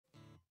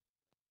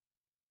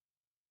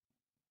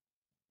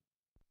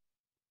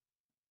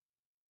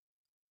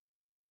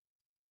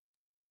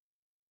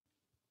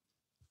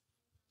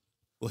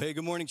Well, hey,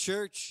 good morning,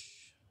 church.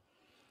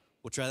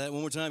 We'll try that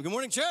one more time. Good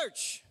morning,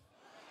 church.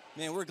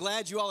 Man, we're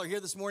glad you all are here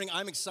this morning.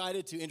 I'm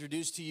excited to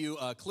introduce to you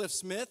Cliff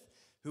Smith,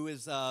 who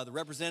is the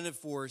representative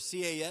for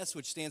CAS,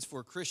 which stands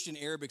for Christian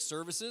Arabic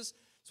Services.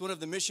 It's one of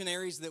the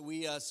missionaries that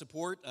we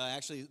support.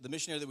 Actually, the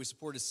missionary that we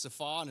support is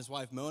Safa and his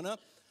wife Mona.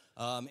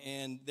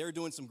 And they're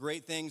doing some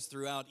great things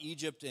throughout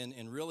Egypt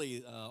and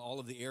really all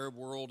of the Arab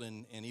world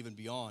and even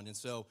beyond. And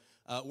so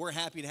we're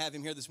happy to have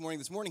him here this morning.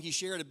 This morning he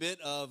shared a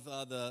bit of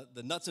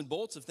the nuts and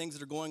bolts of things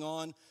that are going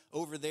on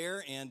over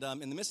there. And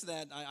in the midst of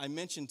that, I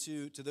mentioned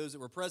to those that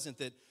were present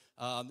that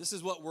this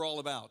is what we're all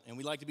about. And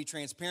we like to be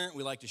transparent.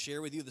 We like to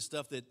share with you the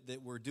stuff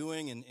that we're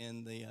doing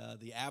and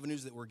the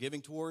avenues that we're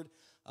giving toward.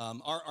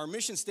 Our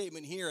mission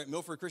statement here at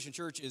Milford Christian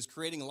Church is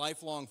creating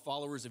lifelong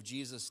followers of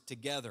Jesus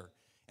together.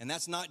 And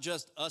that's not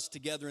just us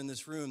together in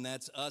this room,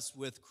 that's us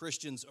with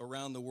Christians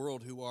around the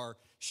world who are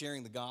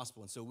sharing the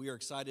gospel. And so we are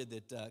excited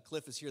that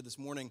Cliff is here this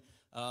morning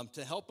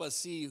to help us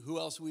see who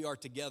else we are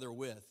together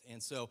with.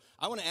 And so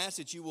I want to ask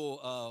that you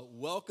will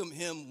welcome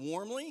him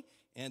warmly,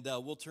 and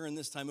we'll turn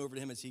this time over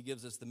to him as he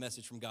gives us the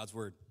message from God's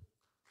Word.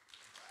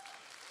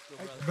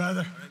 Hey,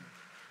 brother.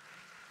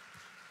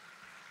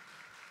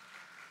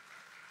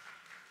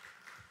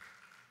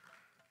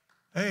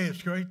 Hey,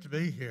 it's great to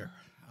be here.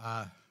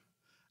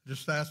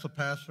 Just asked the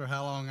pastor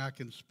how long I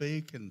can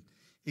speak, and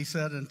he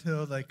said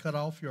until they cut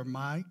off your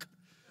mic.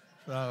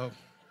 So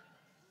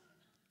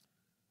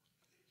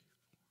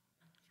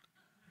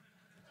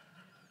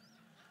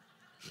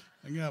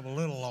I can have a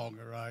little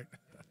longer, right?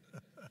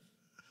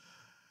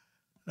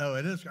 No,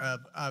 it is.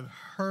 I've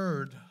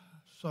heard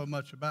so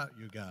much about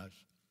you guys.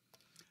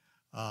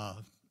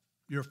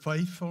 Your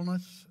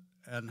faithfulness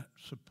and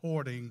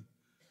supporting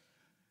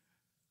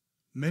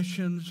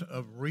missions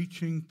of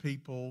reaching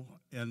people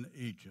in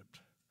Egypt.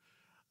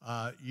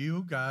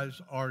 You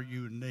guys are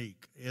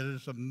unique. It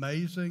is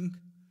amazing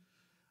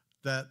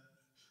that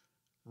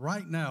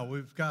right now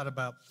we've got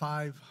about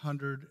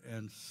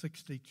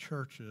 560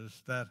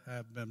 churches that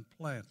have been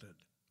planted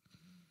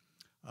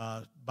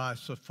by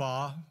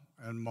Safa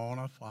and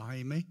Mona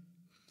Fahimi.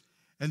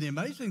 And the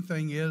amazing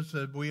thing is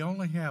that we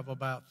only have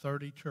about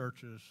 30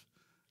 churches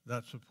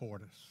that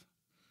support us.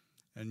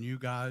 And you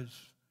guys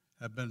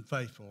have been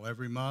faithful.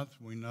 Every month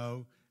we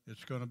know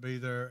it's going to be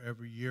there.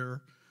 Every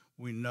year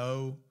we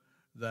know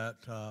that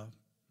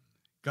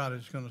God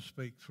is going to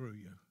speak through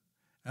you.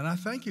 And I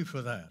thank you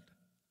for that,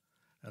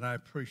 and I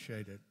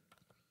appreciate it.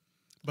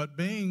 But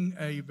being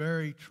a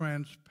very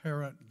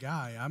transparent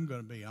guy, I'm going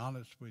to be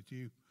honest with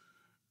you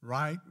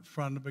right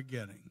from the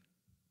beginning.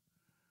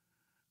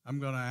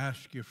 I'm going to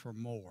ask you for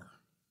more.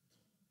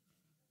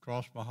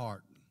 Cross my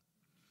heart.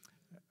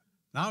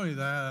 Not only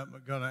that,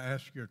 I'm going to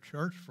ask your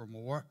church for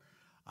more.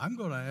 I'm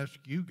going to ask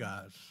you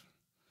guys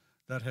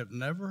that have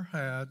never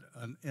had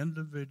an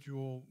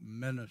individual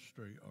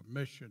ministry or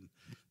mission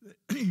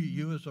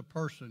you as a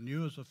person,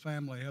 you as a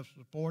family have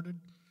supported,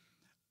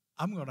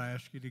 I'm going to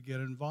ask you to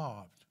get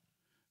involved.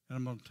 And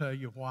I'm going to tell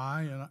you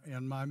why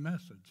in my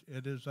message.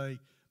 It is a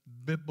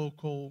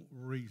biblical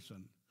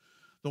reason.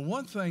 The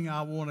one thing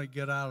I want to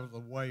get out of the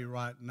way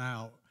right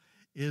now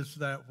is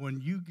that when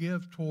you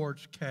give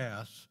towards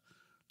CAS,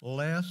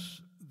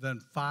 less than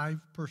 5%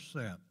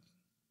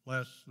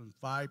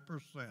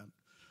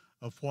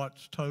 of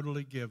what's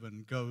totally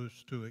given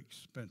goes to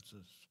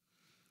expenses.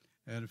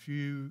 And if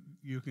you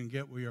can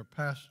get with your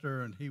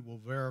pastor and he will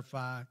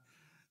verify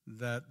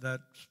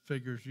that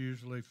figure's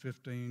usually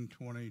 15,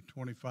 20,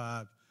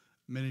 25,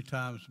 many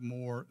times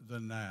more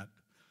than that.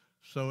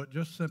 So it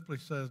just simply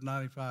says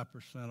 95%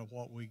 of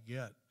what we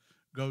get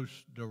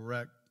goes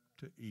direct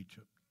to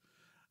Egypt.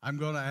 I'm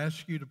going to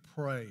ask you to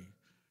pray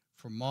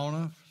for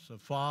Mona,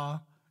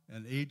 Safa,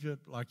 and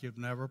Egypt like you've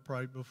never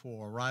prayed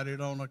before. Write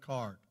it on a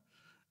card.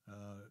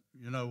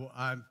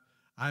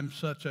 I'm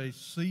such a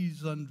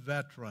seasoned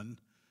veteran.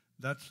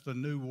 That's the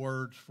new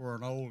words for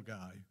an old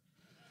guy.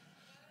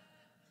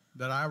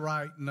 That I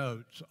write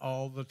notes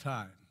all the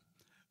time.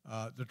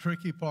 The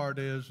tricky part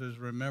is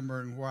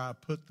remembering where I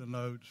put the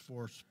notes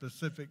for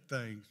specific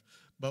things.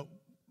 But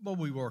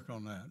we work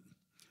on that.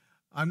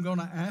 I'm going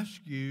to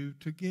ask you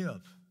to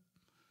give.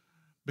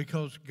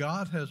 Because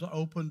God has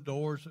opened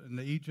doors in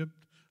Egypt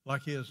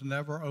like he has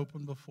never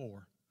opened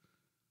before.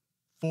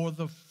 For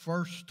the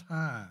first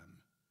time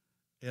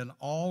in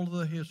all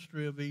the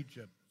history of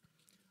Egypt,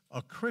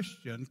 a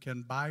Christian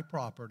can buy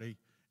property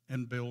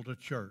and build a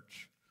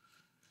church.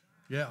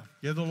 Yeah,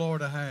 give the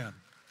Lord a hand.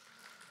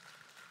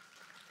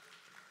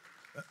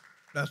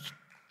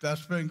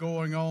 That's been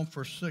going on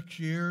for 6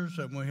 years,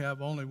 and we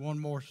have only one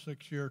more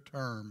 6-year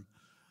term.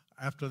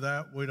 After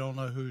that, we don't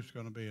know who's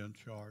going to be in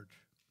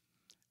charge.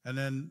 And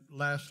then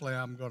lastly,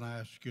 I'm going to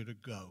ask you to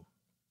go.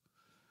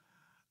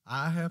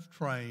 I have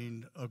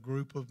trained a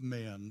group of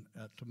men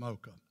at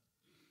Tomoka,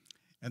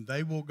 and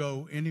they will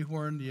go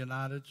anywhere in the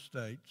United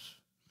States,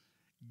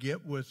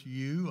 get with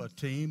you a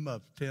team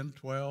of 10,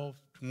 12,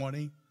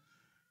 20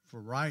 for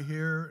right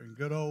here in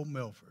good old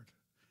Milford,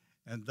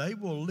 and they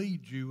will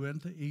lead you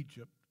into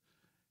Egypt,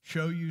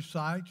 show you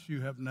sights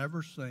you have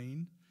never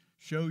seen,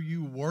 show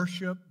you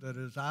worship that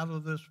is out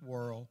of this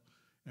world,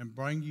 and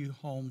bring you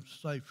home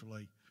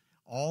safely,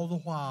 all the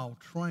while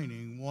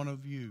training one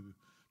of you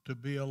to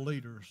be a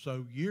leader.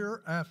 So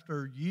year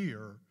after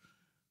year,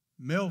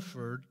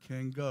 Milford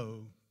can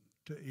go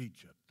to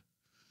Egypt.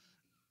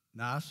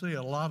 Now, I see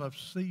a lot of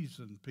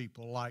seasoned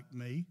people like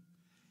me,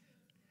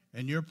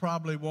 and you're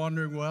probably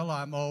wondering, well,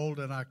 I'm old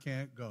and I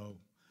can't go.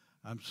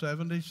 I'm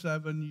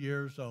 77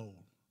 years old.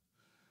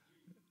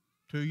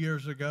 2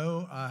 years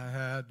ago, I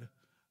had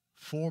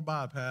 4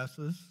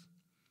 bypasses.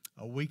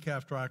 A week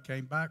after I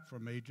came back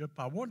from Egypt,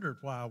 I wondered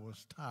why I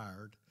was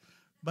tired,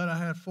 but I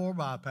had 4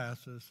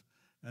 bypasses,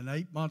 and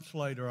 8 months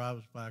later, I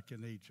was back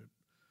in Egypt.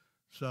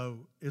 So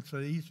it's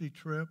an easy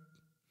trip.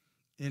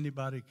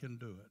 Anybody can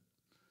do it.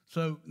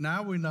 So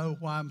now we know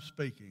why I'm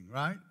speaking,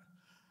 right?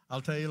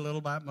 I'll tell you a little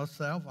about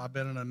myself. I've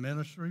been in a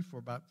ministry for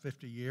about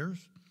 50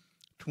 years.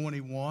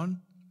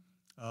 21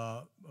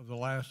 of the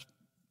last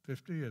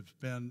 50 has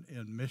been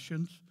in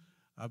missions.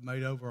 I've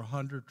made over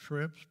 100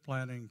 trips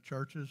planting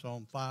churches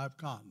on 5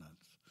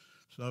 continents.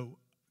 So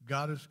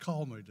God has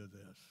called me to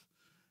this.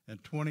 In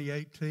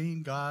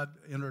 2018, God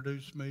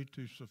introduced me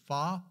to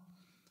Safa,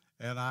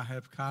 and I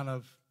have kind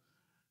of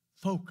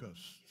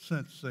focused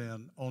since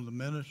then on the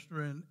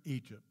ministry in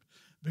Egypt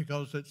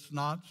because it's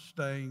not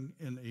staying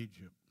in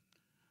Egypt.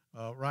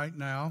 Right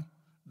now,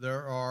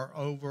 there are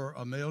over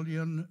 1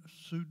 million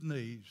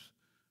Sudanese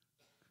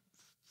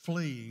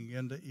fleeing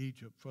into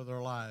Egypt for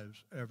their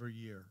lives every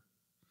year.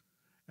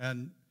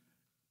 And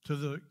to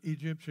the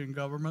Egyptian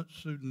government,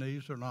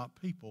 Sudanese are not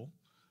people,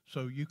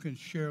 so you can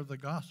share the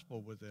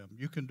gospel with them.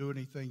 You can do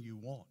anything you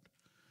want.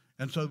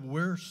 And so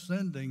we're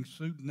sending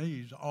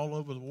Sudanese all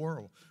over the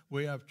world.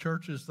 We have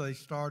churches they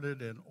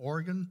started in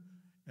Oregon,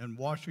 in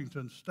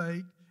Washington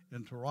State,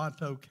 in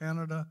Toronto,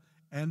 Canada,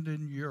 and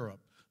in Europe.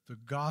 The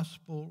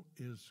gospel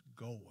is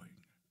going.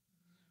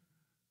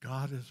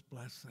 God is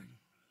blessing.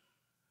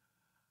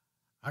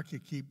 I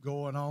could keep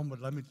going on, but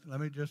let me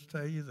just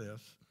tell you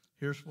this.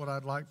 Here's what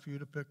I'd like for you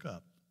to pick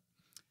up.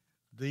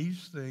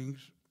 These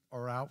things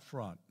are out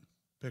front.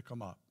 Pick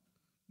them up.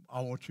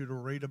 I want you to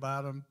read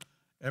about them,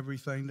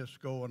 everything that's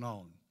going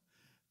on.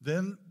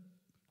 Then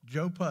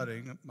Joe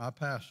Pudding, my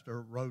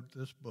pastor, wrote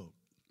this book.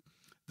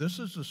 This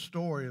is the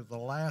story of the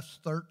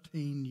last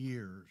 13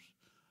 years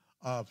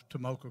of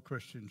Tomoka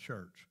Christian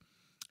Church.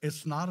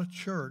 It's not a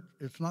church.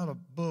 It's not a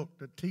book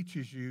that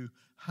teaches you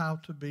how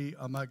to be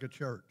a mega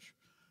church.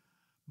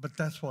 But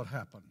that's what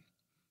happened.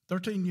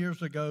 13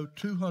 years ago,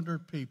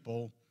 200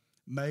 people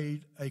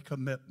made a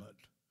commitment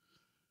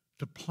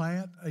to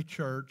plant a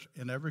church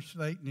in every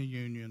state in the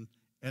union,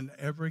 in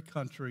every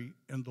country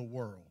in the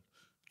world.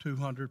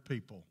 200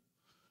 people.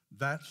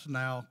 That's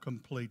now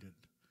completed.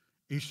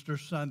 Easter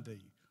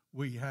Sunday,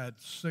 we had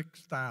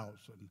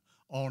 6,000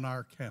 on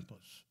our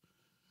campus.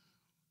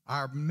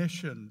 Our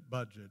mission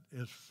budget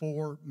is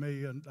 $4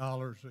 million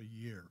a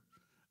year.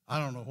 I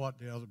don't know what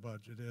the other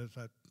budget is.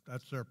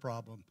 That's their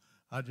problem.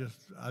 I just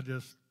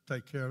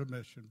take care of the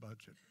mission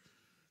budget.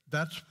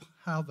 That's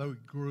how they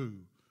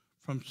grew,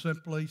 from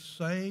simply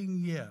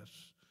saying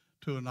yes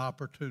to an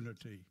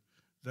opportunity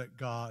that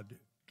God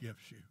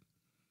gives you.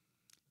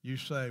 You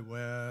say,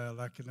 well,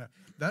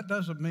 that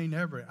doesn't mean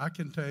I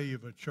can tell you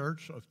of a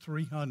church of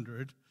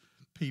 300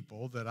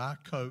 people that I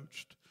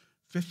coached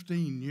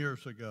 15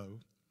 years ago,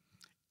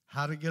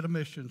 how to get a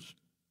missions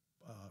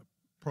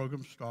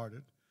program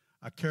started.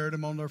 I carried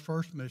them on their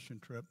first mission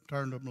trip,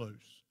 turned them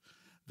loose.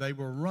 They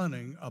were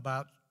running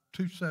about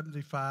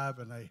 $275,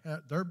 and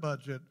their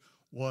budget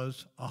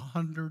was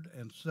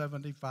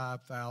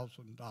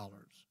 $175,000.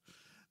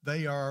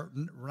 They are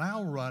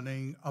now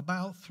running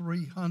about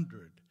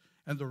 300.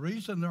 And the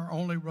reason they're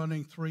only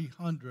running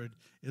 300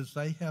 is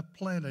they have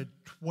planted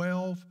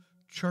 12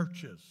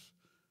 churches.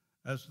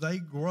 As they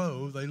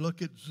grow, they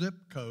look at zip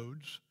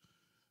codes,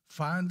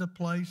 find a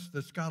place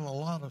that's got a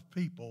lot of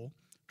people,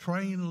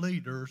 train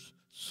leaders,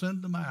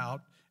 send them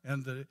out,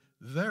 and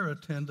their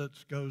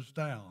attendance goes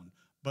down.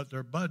 But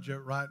their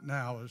budget right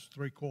now is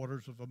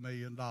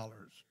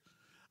 $750,000.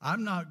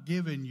 I'm not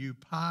giving you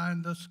pie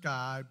in the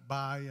sky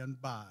by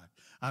and by.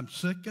 I'm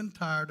sick and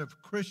tired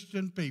of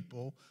Christian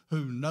people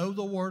who know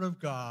the Word of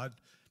God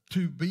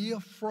to be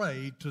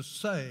afraid to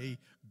say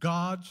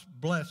God's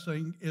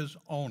blessing is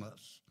on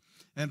us.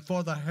 And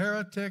for the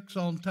heretics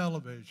on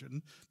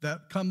television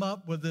that come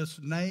up with this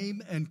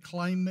name and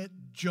claim it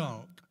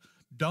junk,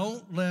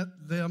 don't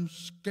let them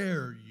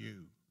scare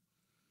you.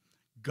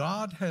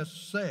 God has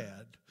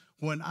said,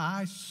 when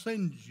I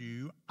send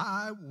you,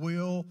 I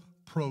will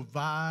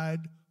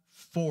provide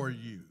for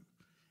you.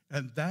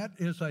 And that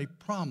is a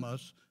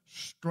promise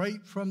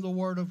straight from the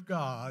Word of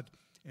God.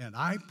 And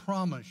I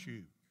promise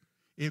you,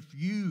 if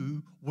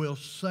you will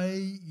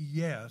say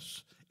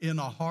yes in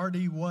a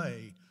hearty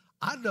way,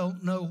 I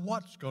don't know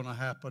what's going to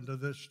happen to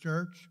this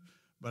church,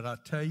 but I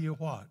tell you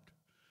what,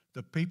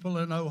 the people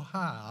in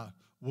Ohio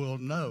will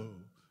know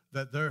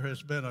that there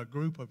has been a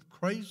group of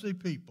crazy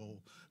people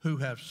who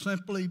have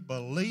simply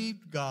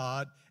believed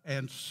God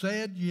and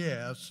said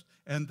yes,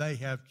 and they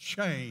have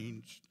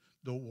changed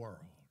the world.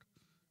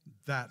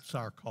 That's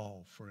our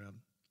call, friend.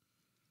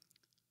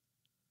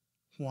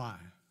 Why?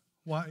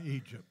 Why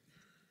Egypt?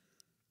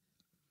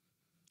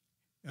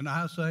 In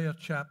Isaiah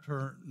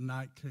chapter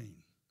 19,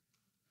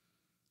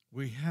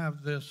 we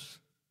have this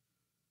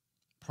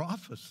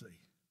prophecy,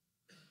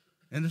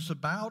 and it's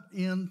about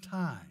end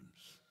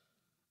times,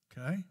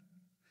 okay?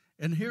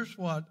 And here's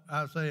what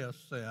Isaiah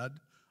said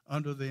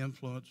under the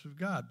influence of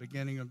God,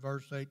 beginning in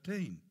verse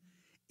 18.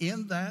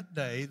 In that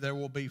day there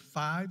will be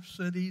 5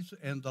 cities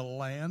in the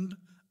land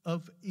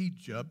of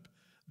Egypt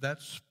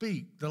that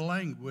speak the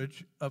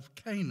language of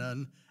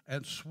Canaan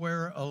and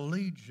swear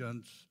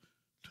allegiance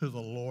to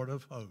the Lord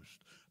of hosts.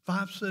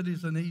 5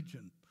 cities in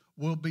Egypt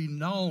will be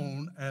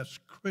known as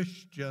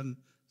Christian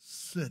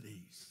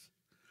cities.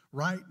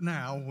 Right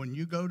now, when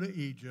you go to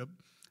Egypt,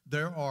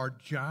 there are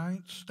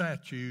giant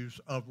statues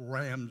of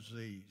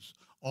Ramses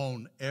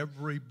on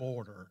every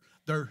border.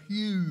 They're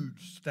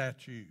huge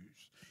statues.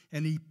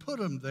 And he put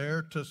them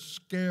there to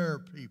scare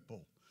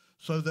people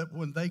so that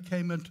when they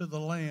came into the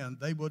land,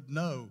 they would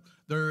know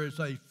there is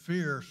a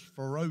fierce,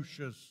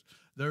 ferocious,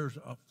 there's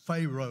a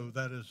Pharaoh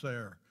that is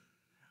there.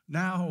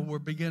 Now we're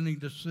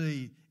beginning to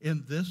see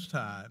in this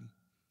time,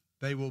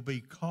 they will be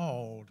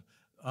called,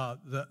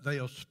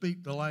 they'll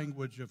speak the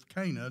language of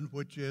Canaan,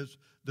 which is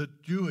the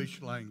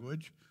Jewish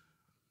language,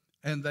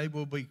 and they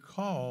will be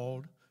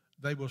called,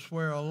 they will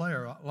swear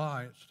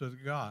alliance to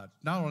God.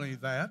 Not only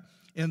that,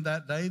 in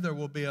that day there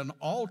will be an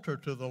altar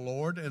to the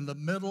Lord in the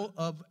middle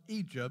of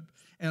Egypt,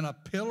 and a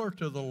pillar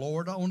to the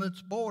Lord on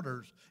its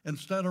borders.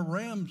 Instead of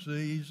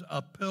Ramses,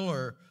 a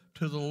pillar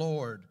to the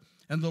Lord.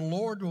 And the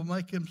Lord will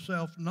make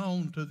himself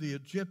known to the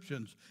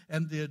Egyptians,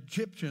 and the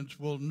Egyptians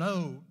will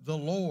know the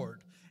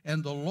Lord.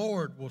 And the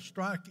Lord will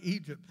strike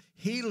Egypt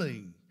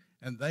healing,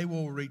 and they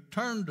will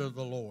return to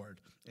the Lord.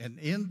 And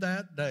in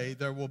that day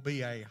there will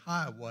be a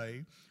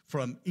highway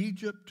from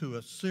Egypt to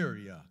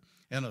Assyria.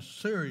 And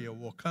Assyria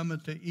will come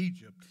into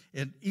Egypt,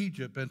 and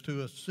Egypt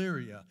into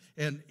Assyria.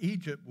 And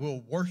Egypt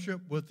will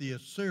worship with the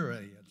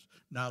Assyrians.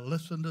 Now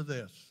listen to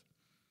this.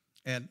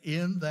 And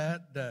in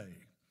that day,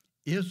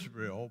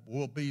 Israel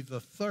will be the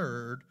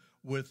third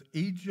with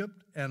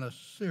Egypt and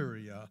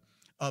Assyria,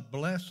 a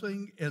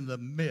blessing in the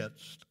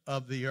midst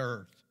of the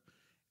earth.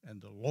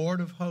 And the Lord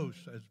of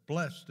hosts has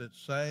blessed it,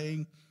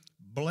 saying,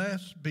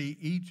 Blessed be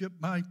Egypt,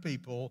 my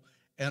people,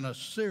 and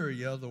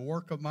Assyria, the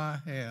work of my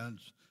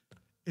hands,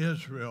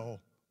 Israel,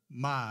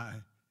 my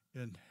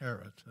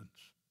inheritance.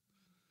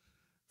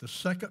 The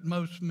second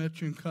most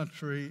mentioned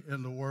country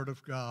in the Word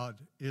of God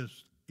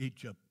is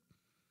Egypt.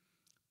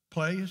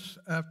 Place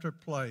after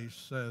place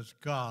says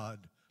God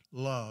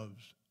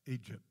loves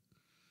Egypt.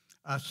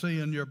 I see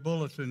in your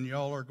bulletin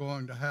y'all are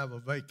going to have a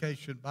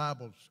vacation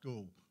Bible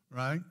school,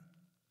 right?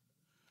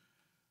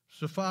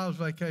 Sophia's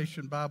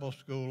vacation Bible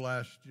school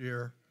last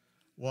year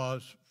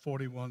was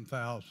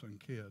 41,000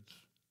 kids.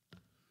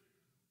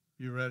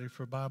 You ready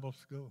for Bible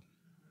school?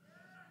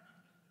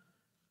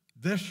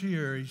 This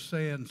year he's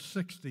saying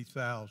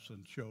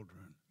 60,000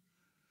 children.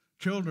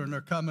 Children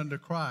are coming to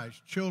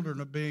Christ.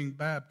 Children are being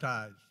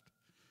baptized.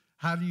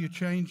 How do you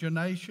change a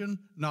nation?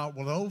 Not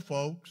with old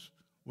folks.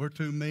 We're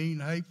too mean,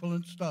 hateful,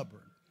 and stubborn.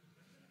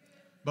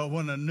 But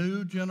when a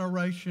new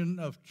generation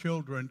of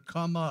children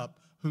come up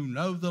who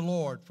know the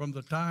Lord from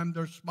the time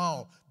they're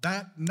small,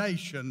 that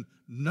nation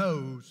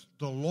knows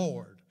the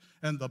Lord.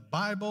 And the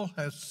Bible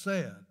has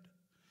said,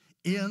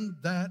 in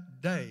that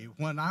day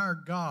when our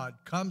God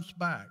comes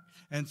back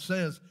and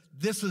says,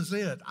 this is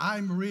it,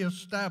 I'm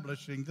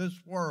reestablishing this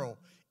world,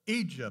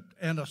 Egypt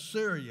and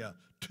Assyria,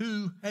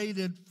 2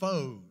 hated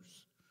foes.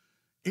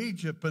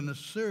 Egypt and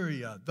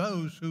Assyria,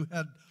 those who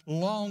had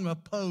long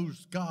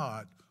opposed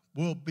God,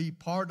 will be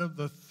part of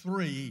the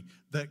 3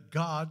 that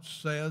God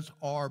says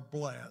are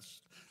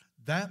blessed.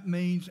 That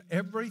means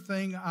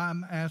everything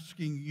I'm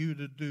asking you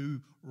to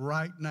do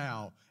right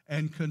now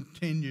and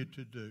continue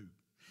to do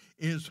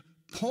is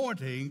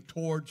pointing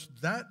towards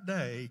that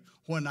day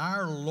when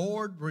our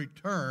Lord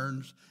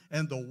returns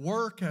and the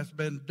work has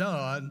been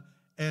done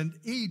and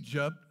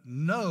Egypt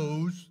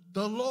knows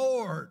the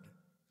Lord.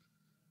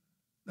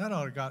 That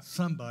ought to have got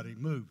somebody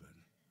moving.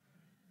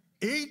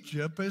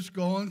 Egypt is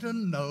going to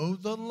know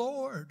the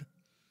Lord.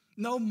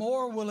 No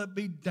more will it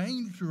be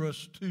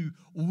dangerous to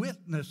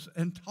witness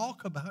and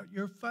talk about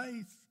your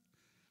faith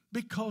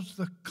because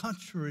the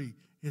country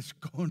is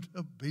going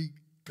to be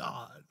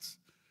God's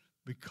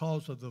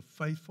because of the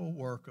faithful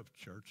work of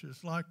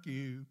churches like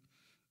you,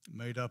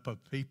 made up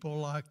of people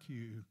like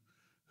you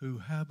who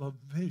have a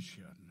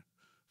vision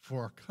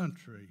for a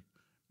country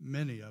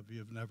many of you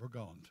have never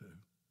gone to.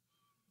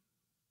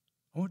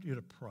 I want you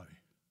to pray.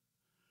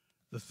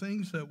 The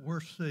things that we're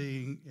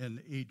seeing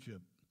in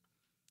Egypt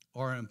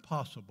are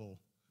impossible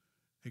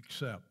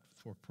except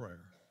for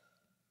prayer.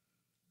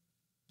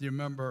 Do you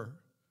remember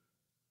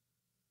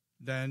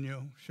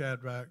Daniel,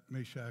 Shadrach,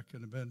 Meshach,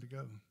 and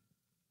Abednego?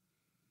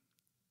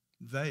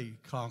 They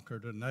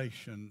conquered a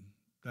nation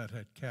that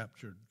had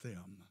captured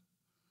them.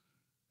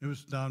 It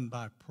was done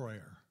by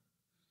prayer.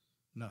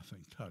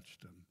 Nothing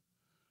touched them.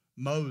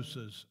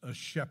 Moses, a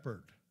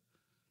shepherd,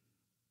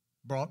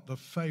 brought the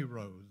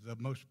Pharaoh, the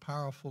most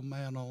powerful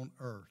man on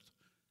earth,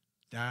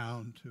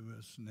 down to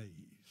his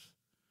knees.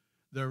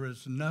 There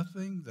is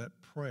nothing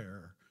that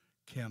prayer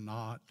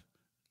cannot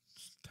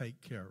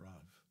take care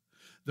of.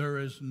 There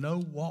is no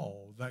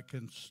wall that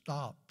can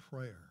stop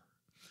prayer.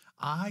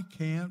 I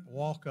can't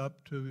walk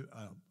up to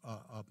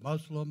a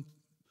Muslim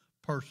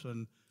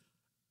person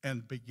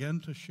and begin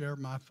to share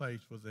my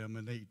faith with them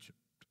in Egypt,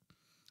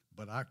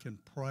 but I can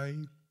pray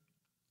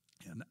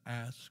and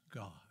ask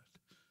God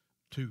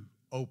to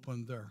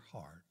open their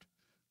heart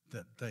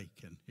that they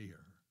can hear.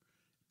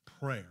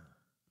 Prayer.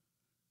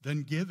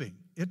 Then giving.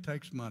 It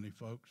takes money,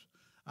 folks.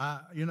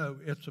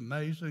 It's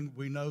amazing.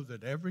 We know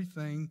that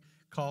everything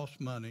costs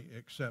money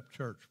except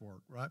church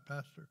work. Right,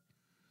 Pastor?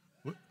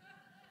 Isn't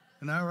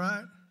that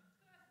right?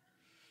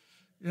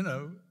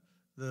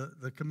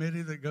 The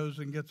committee that goes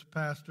and gets a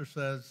pastor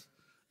says,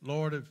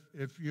 Lord,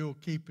 if you'll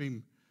keep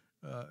him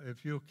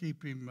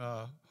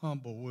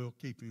humble, we'll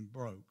keep him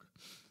broke.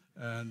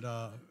 And,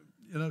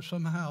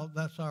 somehow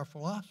that's our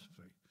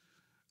philosophy.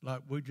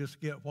 Like we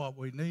just get what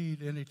we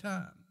need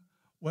anytime.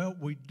 Well,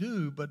 we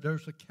do, but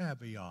there's a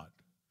caveat.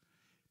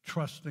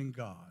 Trusting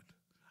God.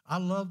 I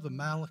love the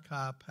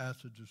Malachi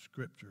passage of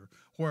Scripture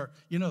where,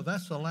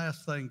 that's the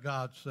last thing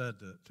God said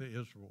to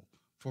Israel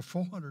for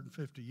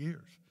 450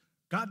 years.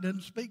 God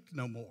didn't speak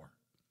no more.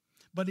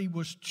 But he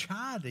was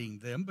chiding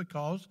them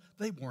because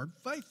they weren't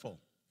faithful.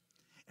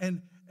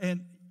 And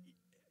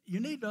you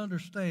need to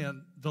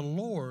understand the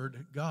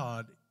Lord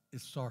God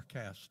is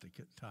sarcastic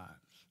at times.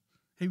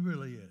 He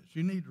really is.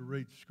 You need to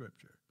read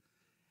Scripture.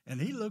 And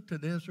he looked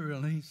at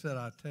Israel and he said,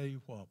 I tell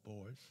you what,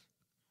 boys,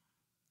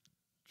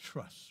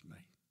 trust me.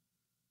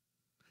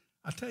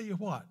 I tell you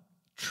what,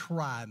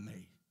 try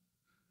me.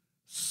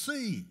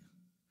 See.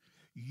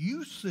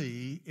 You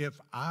see if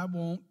I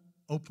won't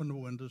open the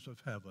windows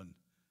of heaven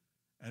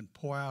and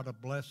pour out a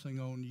blessing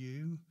on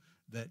you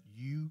that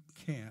you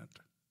can't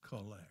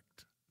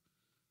collect.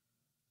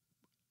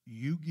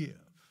 You give.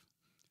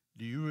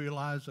 Do you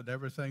realize that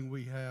everything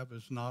we have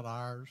is not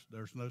ours?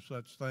 There's no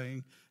such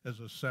thing as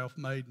a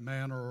self-made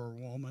man or a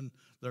woman.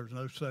 There's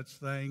no such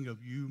thing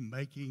of you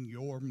making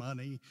your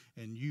money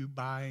and you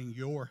buying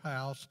your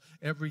house.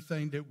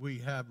 Everything that we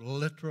have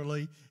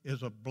literally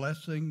is a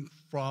blessing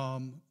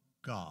from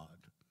God.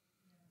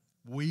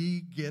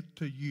 We get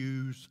to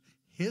use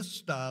his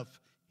stuff,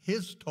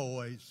 his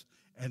toys,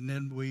 and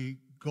then we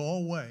go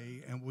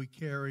away and we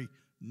carry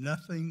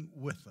nothing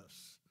with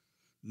us.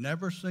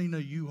 Never seen a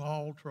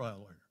U-Haul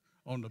trailer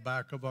on the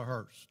back of a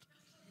hearse.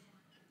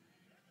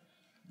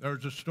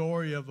 There's a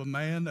story of a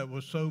man that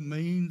was so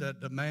mean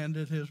that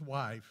demanded his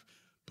wife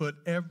put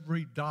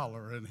every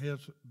dollar in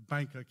his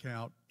bank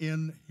account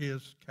in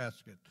his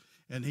casket.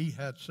 And he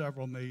had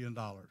several $1 million.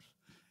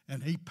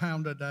 And he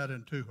pounded that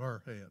into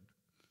her head.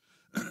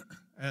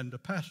 And the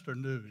pastor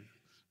knew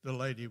the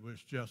lady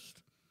was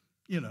just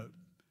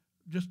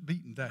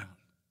beaten down.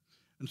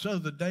 And so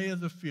the day of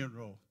the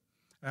funeral,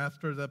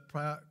 after the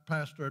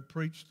pastor had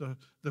preached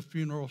the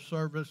funeral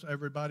service,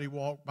 everybody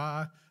walked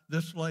by.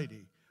 This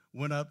lady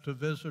went up to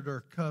visit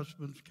her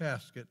husband's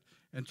casket,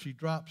 and she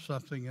dropped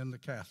something in the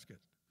casket.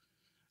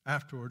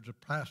 Afterwards, the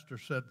pastor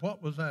said,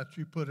 "What was that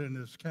you put in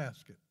his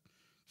casket?"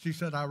 She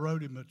said, "I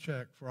wrote him a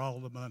check for all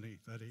the money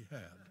that he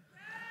had."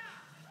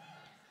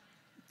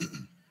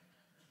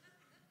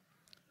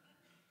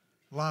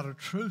 A lot of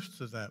truth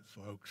to that,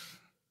 folks,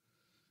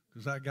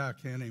 because that guy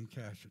can't even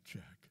cash a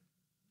check.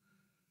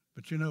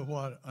 But you know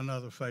what?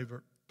 Another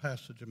favorite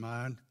passage of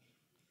mine.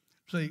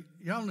 See,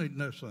 y'all need to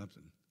know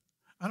something.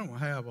 I don't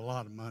have a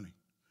lot of money.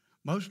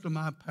 Most of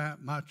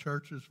my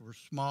churches were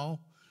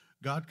small.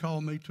 God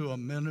called me to a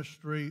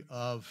ministry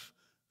of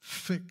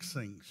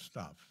fixing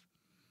stuff.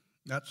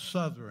 That's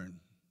Southern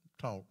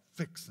talk,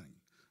 fixing.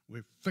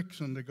 We're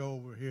fixing to go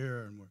over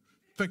here and we're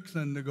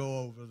fixing to go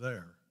over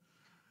there.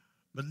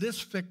 But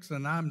this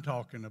fixing I'm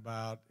talking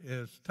about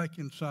is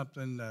taking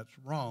something that's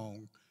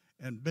wrong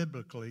and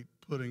biblically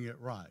putting it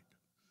right.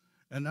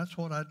 And that's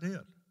what I did.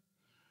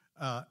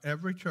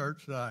 Every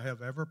church that I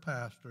have ever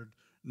pastored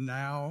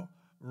now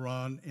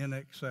run in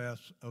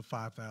excess of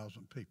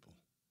 5,000 people.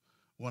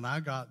 When I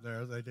got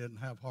there, they didn't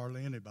have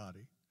hardly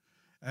anybody,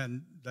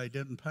 and they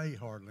didn't pay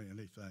hardly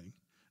anything.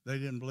 They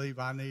didn't believe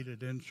I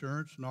needed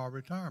insurance nor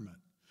retirement.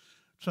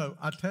 So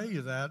I tell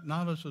you that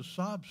not as a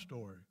sob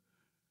story,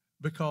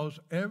 because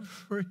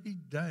every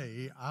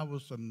day I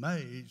was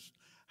amazed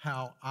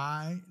how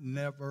I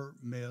never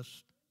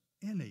missed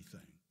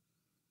anything.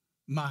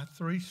 My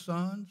 3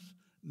 sons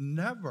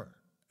never,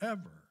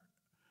 ever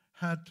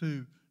had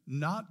to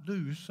not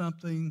do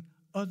something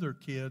other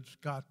kids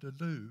got to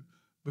do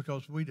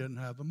because we didn't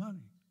have the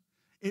money.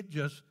 It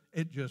just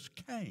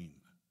came.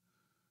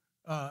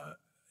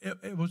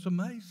 It was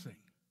amazing.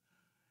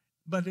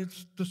 But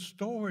it's the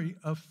story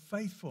of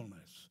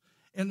faithfulness.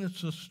 And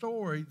it's a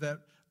story that,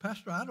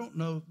 Pastor, I don't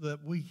know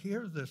that we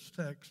hear this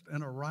text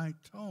in a right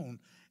tone.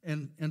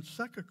 In 2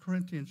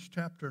 Corinthians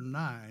chapter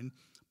 9,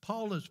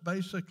 Paul is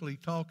basically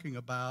talking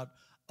about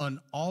an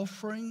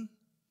offering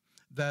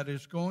that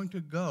is going to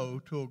go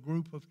to a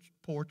group of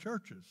poor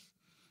churches.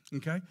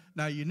 Okay?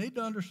 Now, you need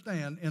to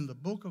understand in the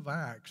book of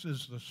Acts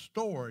is the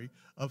story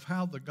of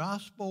how the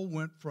gospel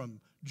went from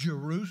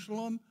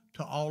Jerusalem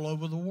to all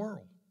over the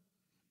world.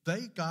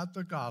 They got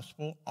the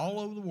gospel all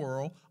over the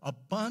world. A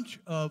bunch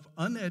of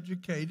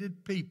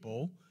uneducated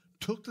people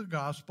took the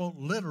gospel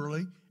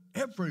literally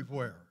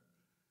everywhere.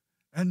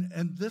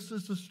 And this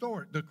is the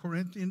story, the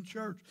Corinthian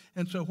church.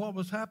 And so what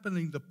was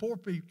happening, the poor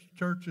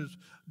churches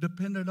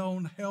depended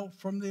on help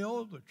from the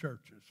older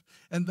churches.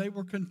 And they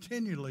were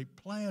continually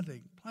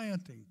planting.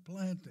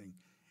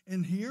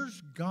 And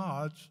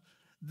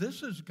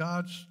this is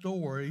God's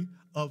story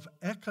of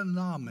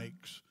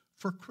economics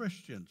for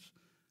Christians.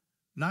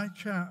 9th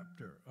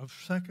chapter of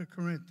 2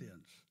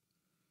 Corinthians,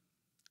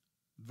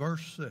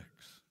 verse 6.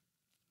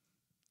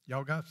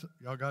 Y'all got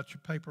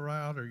your paper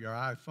out or your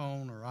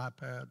iPhone or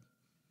iPad?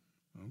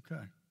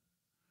 Okay.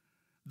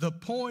 The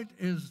point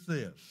is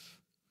this.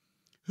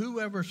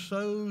 Whoever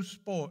sows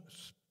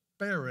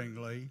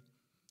sparingly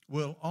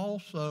will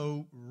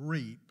also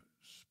reap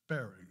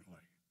sparingly.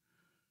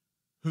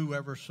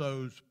 Whoever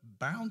sows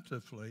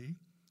bountifully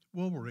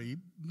will reap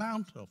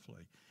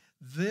bountifully.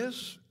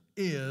 This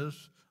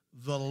is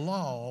the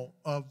law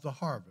of the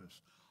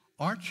harvest.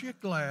 Aren't you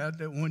glad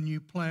that when you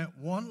plant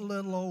one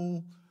little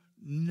old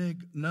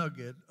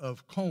nugget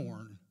of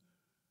corn,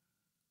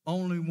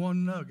 only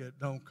one nugget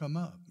don't come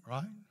up,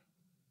 right?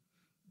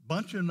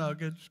 Bunch of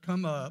nuggets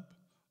come up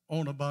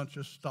on a bunch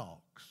of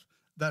stalks.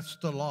 That's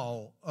the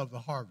law of the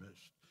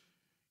harvest.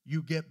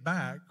 You get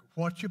back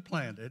what you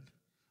planted,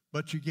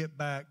 but you get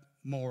back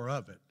more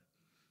of it.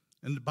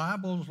 And the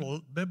Bible's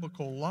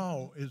biblical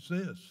law is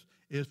this.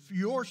 If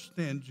you're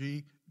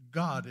stingy,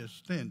 God is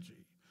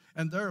stingy.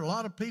 And there are a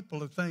lot of people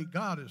that think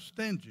God is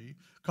stingy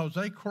because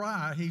they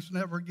cry, he's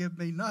never given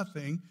me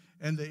nothing.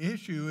 And the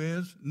issue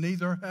is,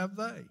 neither have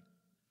they.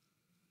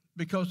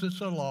 Because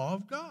it's a law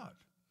of God.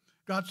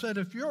 God said,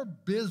 if you're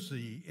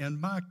busy in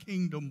my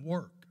kingdom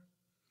work,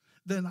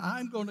 then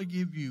I'm going to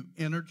give you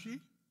energy.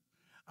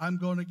 I'm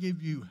going to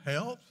give you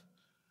health.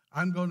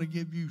 I'm going to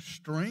give you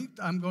strength.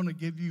 I'm going to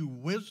give you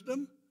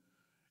wisdom.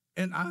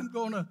 And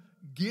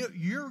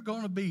you're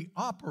going to be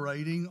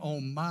operating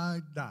on my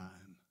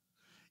dime.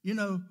 You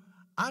know,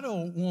 I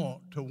don't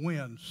want to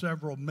win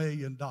several $1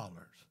 million.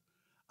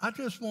 I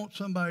just want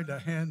somebody to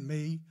hand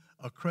me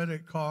a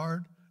credit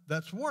card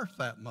that's worth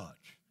that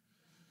much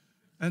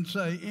and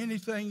say,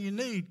 anything you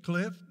need,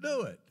 Cliff,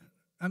 do it.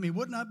 I mean,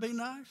 wouldn't that be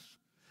nice?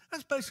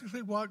 That's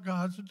basically what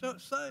God's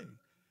saying.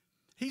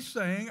 He's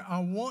saying,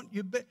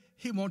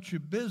 he wants you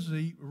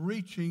busy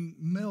reaching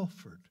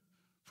Milford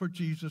for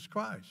Jesus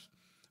Christ.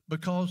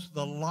 Because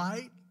the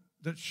light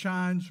that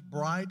shines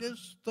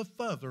brightest, the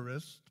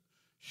furthest,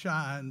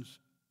 shines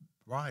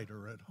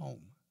brighter at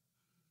home.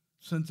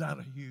 Sends out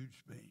a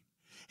huge beam.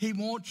 He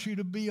wants you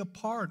to be a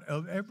part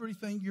of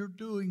everything you're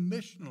doing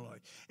missionally.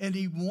 And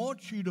he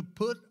wants you to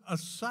put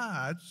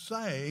aside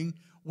saying,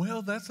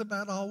 well, that's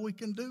about all we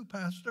can do,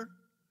 Pastor.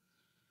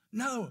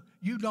 No,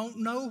 you don't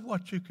know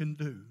what you can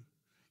do.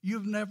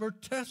 You've never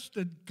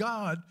tested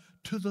God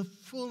to the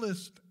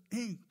fullest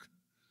ink.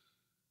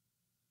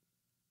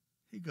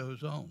 He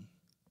goes on.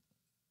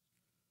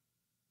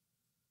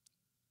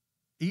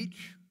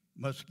 Each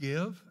must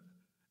give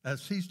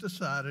as he's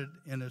decided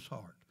in his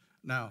heart.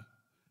 Now,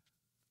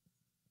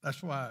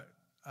 that's why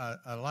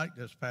I like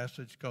this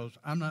passage, because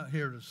I'm not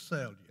here to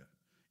sell you.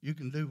 You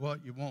can do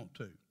what you want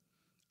to.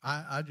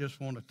 I just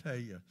want to tell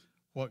you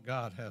what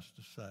God has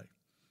to say.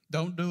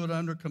 Don't do it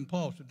under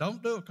compulsion.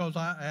 Don't do it because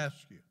I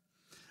asked you.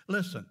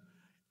 Listen,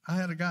 I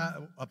had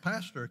a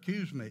pastor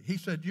accuse me. He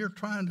said, you're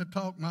trying to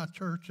talk my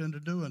church into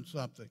doing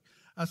something.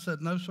 I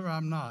said, no, sir,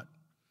 I'm not,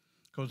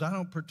 because I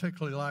don't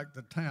particularly like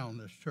the town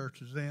this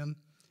church is in.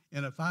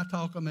 And if I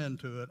talk them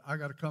into it, I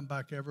got to come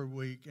back every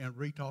week and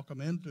re-talk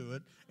them into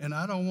it, and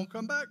I don't want to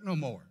come back no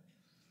more.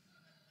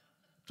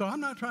 So I'm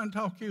not trying to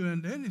talk you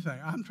into anything.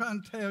 I'm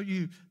trying to tell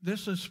you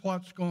this is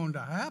what's going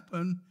to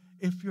happen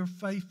if you're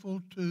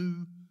faithful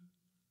to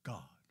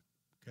God.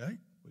 Okay?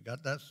 We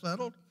got that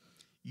settled?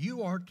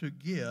 You are to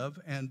give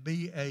and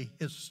be a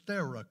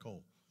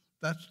hysterical.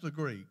 That's the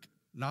Greek.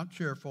 Not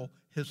cheerful,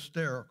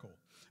 hysterical.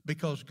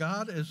 Because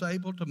God is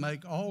able to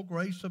make all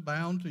grace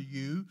abound to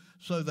you,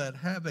 so that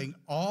having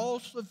all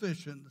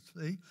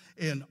sufficiency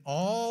in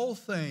all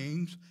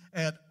things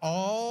at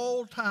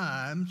all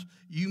times,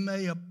 you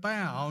may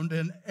abound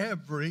in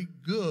every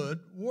good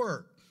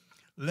work.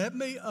 Let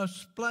me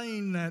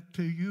explain that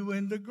to you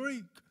in the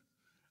Greek.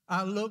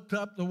 I looked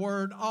up the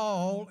word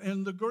all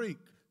in the Greek.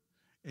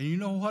 And you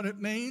know what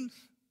it means?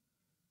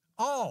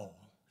 All.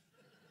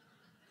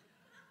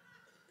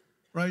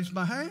 Raise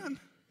my hand.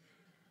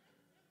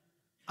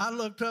 I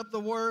looked up the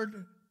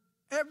word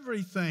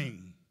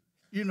everything.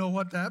 You know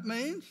what that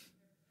means?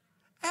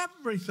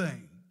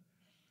 Everything.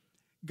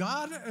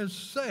 God has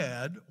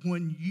said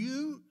when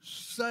you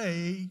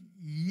say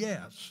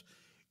yes,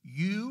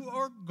 you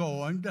are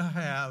going to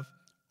have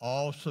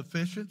all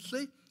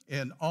sufficiency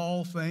in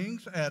all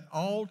things at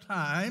all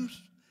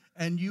times,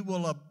 and you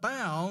will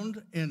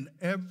abound in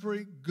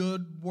every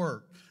good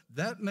work.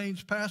 That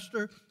means,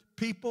 Pastor,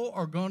 people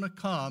are going to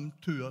come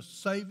to a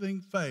saving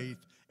faith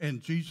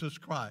in Jesus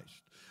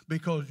Christ,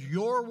 because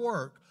your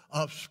work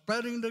of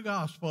spreading the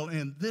gospel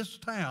in this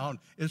town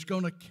is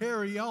going to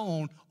carry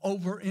on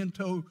over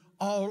into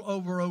all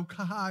over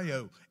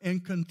Ohio, in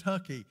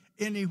Kentucky,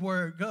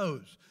 anywhere it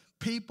goes.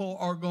 People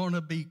are going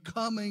to be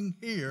coming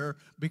here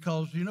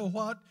because you know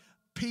what?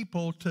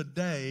 People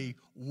today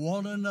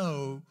want to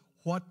know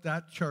what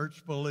that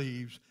church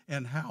believes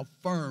and how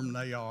firm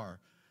they are.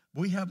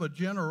 We have a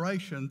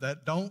generation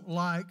that don't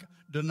like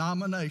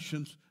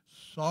denominations.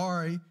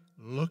 Sorry,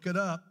 look it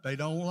up. They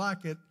don't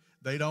like it.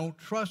 They don't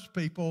trust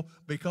people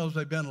because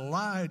they've been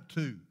lied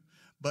to.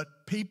 But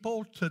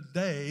people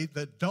today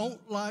that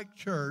don't like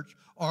church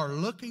are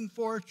looking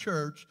for a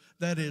church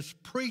that is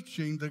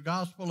preaching the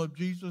gospel of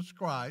Jesus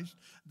Christ,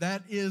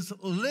 that is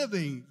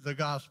living the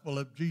gospel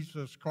of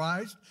Jesus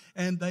Christ,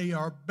 and they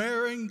are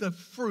bearing the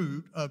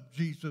fruit of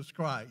Jesus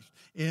Christ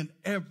in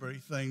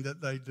everything that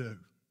they do.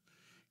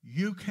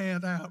 You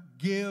can't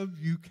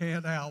outgive, you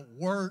can't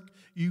outwork,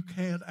 you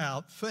can't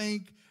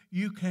outthink,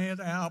 you can't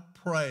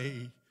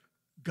outpray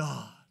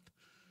God.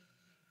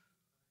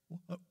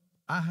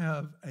 I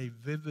have a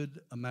vivid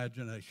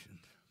imagination.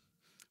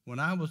 When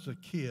I was a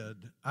kid,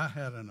 I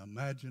had an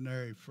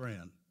imaginary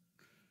friend.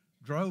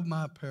 Drove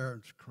my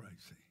parents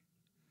crazy.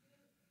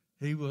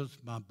 He was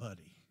my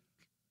buddy.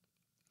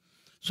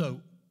 So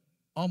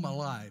all my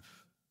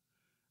life,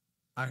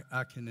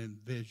 I can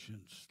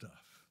envision stuff.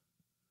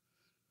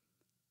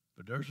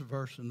 But there's a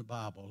verse in the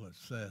Bible that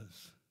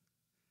says,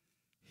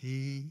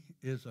 He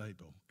is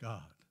able,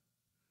 God,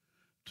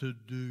 to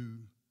do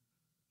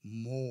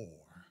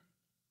more,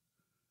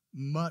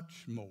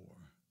 much more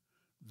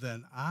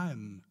than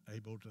I'm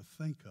able to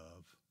think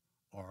of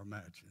or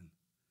imagine.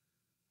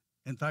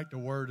 In fact, the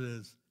word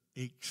is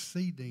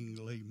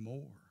exceedingly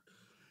more.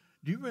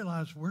 Do you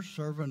realize we're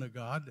serving a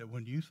God that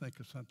when you think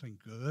of something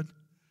good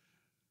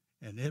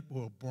and it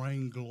will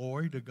bring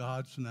glory to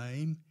God's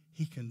name,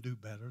 He can do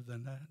better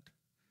than that?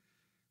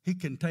 He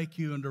can take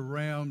you into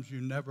realms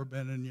you've never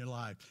been in your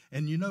life.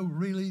 And you know,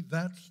 really,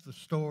 that's the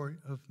story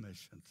of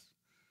missions.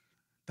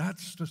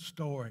 That's the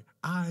story.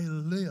 I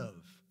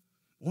live.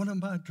 One of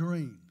my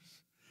dreams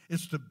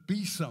is to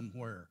be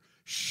somewhere,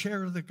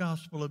 share the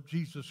gospel of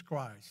Jesus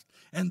Christ.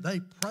 And they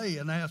pray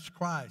and ask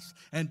Christ.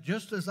 And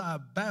just as I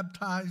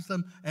baptize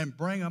them and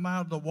bring them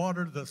out of the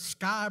water, the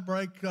sky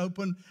breaks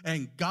open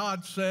and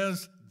God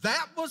says,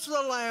 that was the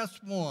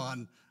last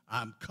one.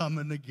 I'm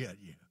coming to get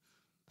you.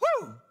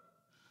 Woo!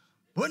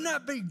 Wouldn't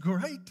that be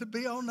great to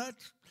be on that,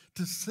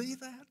 to see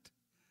that?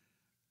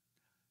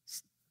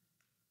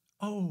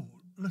 Oh,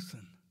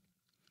 listen.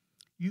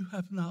 You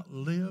have not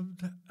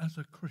lived as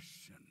a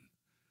Christian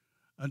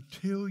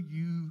until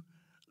you,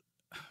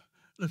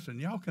 listen,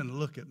 y'all can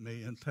look at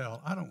me and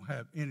tell I don't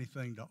have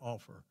anything to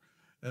offer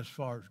as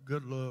far as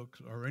good looks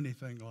or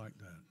anything like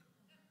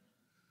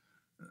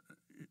that.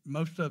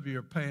 Most of you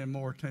are paying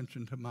more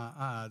attention to my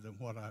eye than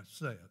what I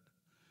said.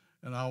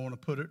 And I want to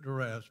put it to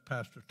rest,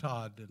 Pastor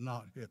Todd did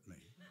not hit me.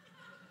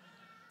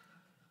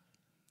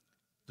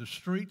 The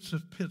streets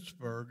of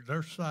Pittsburgh,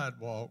 their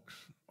sidewalks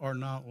are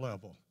not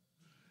level.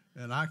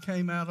 And I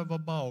came out of a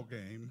ball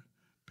game.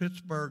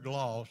 Pittsburgh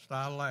lost.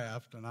 I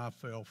laughed, and I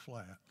fell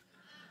flat.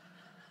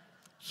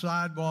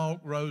 Sidewalk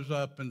rose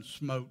up and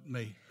smote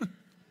me.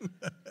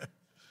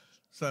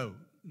 So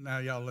now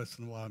y'all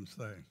listen to what I'm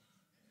saying.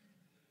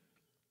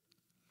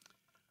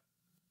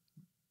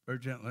 Very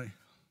gently,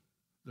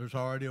 there's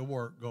already a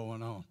work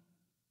going on.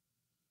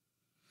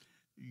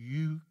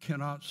 You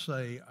cannot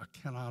say, I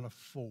cannot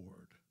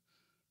afford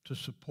to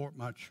support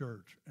my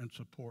church and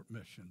support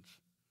missions.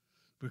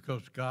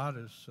 Because God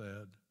has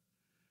said,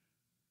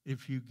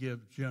 if you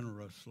give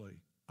generously,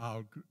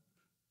 I'll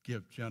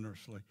give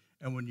generously.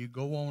 And when you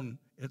go on,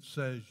 it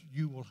says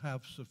you will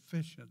have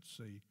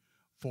sufficiency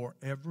for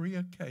every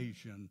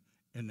occasion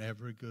and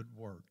every good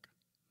work.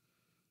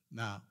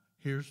 Now,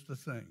 here's the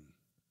thing.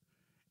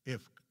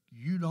 If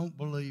you don't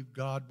believe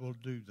God will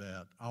do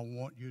that, I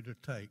want you to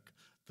take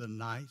the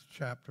 9th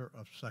chapter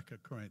of 2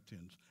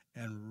 Corinthians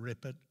and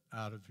rip it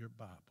out of your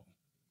Bible,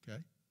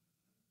 okay?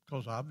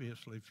 Because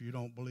obviously, if you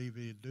don't believe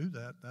He'd do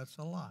that, that's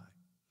a lie.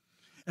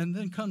 And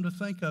then come to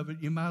think of it,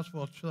 you might as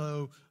well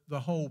throw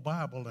the whole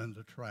Bible in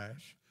the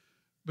trash.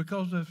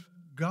 Because if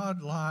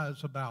God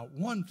lies about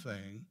one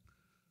thing,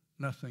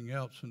 nothing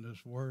else in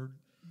this Word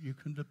you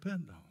can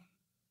depend on.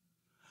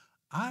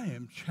 I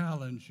am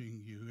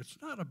challenging you. It's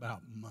not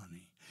about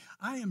money.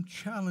 I am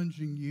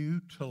challenging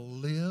you to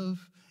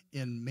live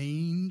in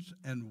means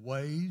and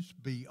ways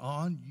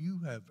beyond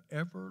you have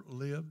ever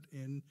lived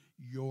in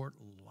your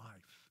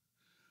life,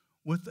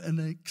 with an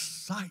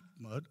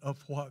excitement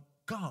of what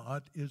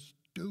God is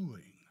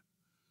doing.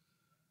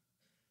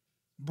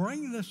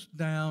 Bring this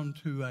down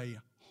to a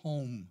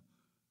home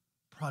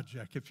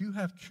project. If you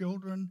have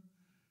children,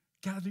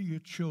 gather your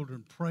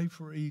children, pray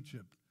for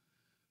Egypt.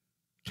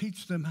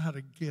 Teach them how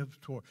to give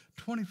toward.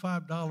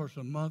 $25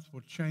 a month will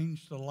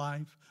change the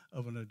life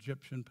of an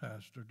Egyptian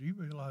pastor. Do you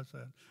realize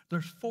that?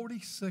 There's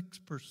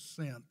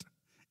 46%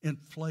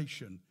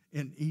 inflation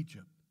in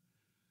Egypt.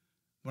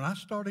 When I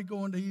started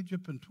going to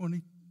Egypt in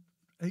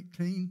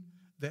 2018,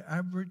 the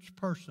average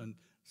person,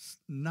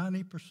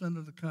 90%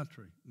 of the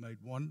country, made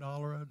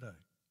 $1 a day.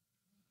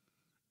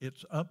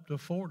 It's up to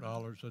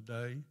 $4 a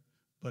day,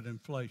 but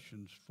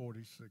inflation's 46%.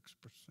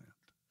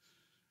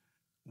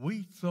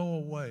 We throw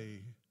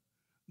away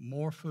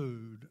more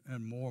food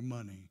and more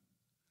money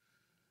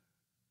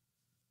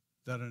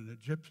than an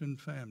Egyptian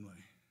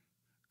family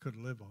could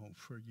live on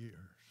for years.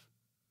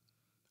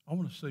 I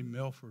want to see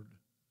Milford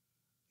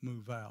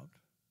move out.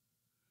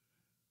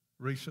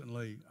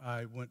 Recently,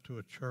 I went to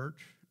a church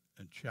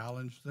and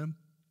challenged them.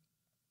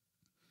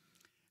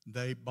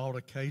 They bought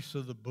a case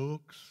of the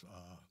books.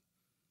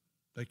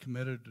 They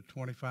committed to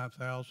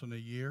 $25,000 a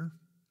year.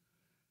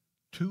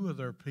 2 of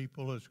their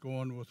people is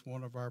going with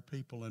one of our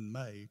people in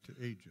May to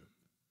Egypt.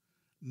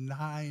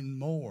 9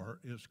 more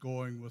is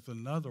going with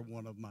another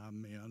one of my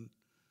men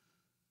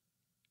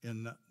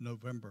in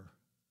November.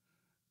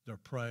 They're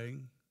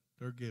praying,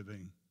 they're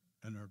giving,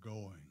 and they're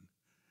going,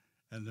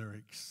 and they're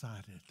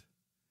excited.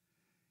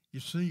 You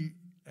see,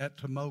 at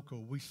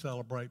Tomoko, we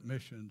celebrate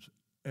missions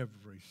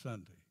every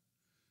Sunday.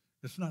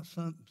 It's not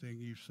something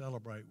you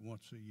celebrate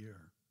once a year.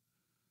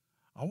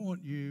 I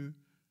want you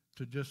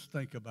to just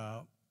think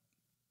about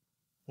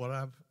what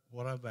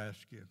I've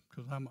asked you,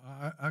 because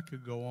I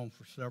could go on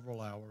for several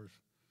hours.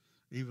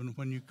 Even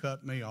when you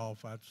cut me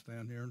off, I'd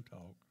stand here and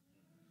talk.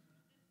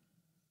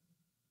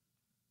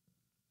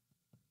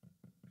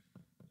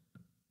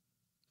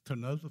 To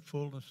know the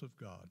fullness of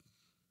God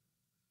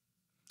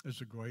is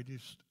the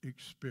greatest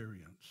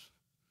experience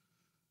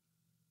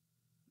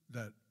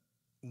that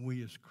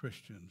we as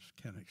Christians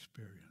can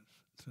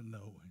experience, to know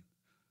him.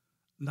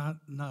 Not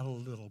a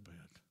little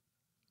bit.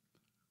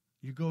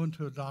 You go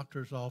into a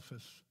doctor's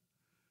office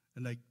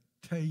and they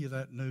tell you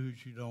that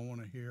news you don't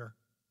want to hear.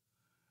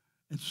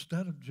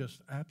 Instead of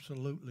just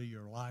absolutely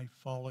your life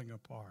falling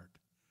apart,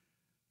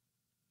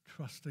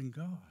 trusting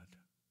God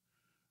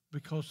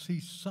because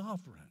he's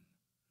sovereign.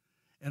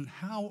 And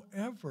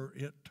however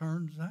it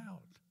turns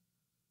out,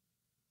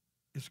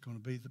 it's going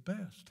to be the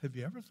best. Have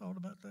you ever thought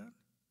about that?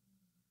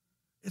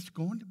 It's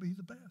going to be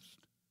the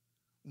best.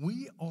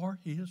 We are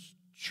his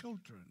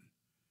children.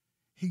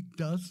 He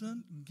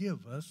doesn't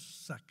give us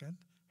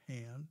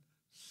second-hand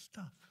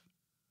stuff.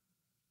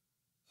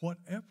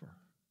 Whatever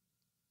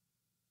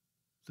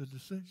the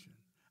decision.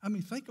 I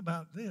mean, think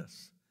about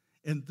this.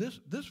 And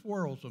this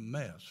world's a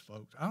mess,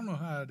 folks. I don't know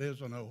how it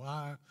is in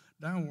Ohio.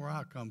 Down where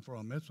I come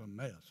from, it's a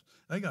mess.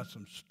 They got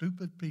some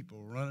stupid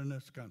people running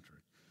this country.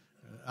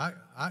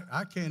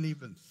 I can't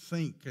even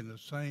think in the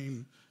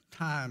same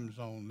time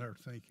zone they're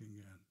thinking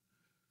in.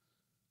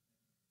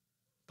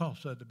 Paul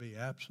said to be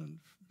absent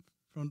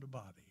from the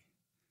body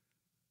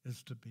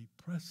is to be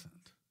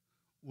present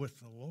with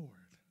the Lord.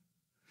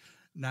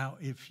 Now,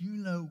 if you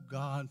know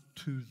God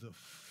to the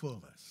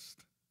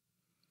fullest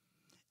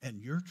and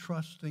you're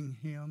trusting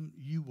him,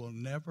 you will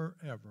never,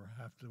 ever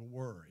have to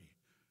worry.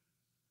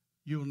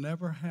 You'll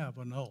never have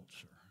an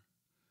ulcer.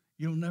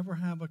 You'll never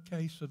have a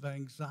case of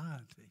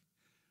anxiety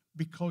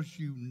because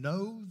you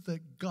know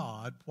that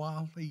God,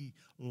 while he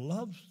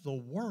loves the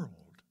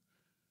world,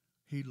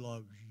 he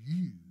loves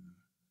you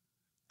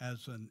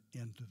as an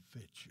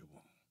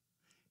individual.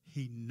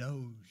 He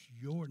knows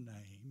your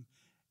name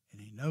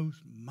and he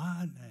knows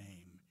my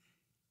name.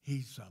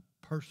 He's a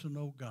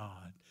personal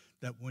God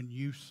that when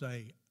you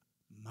say,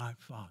 my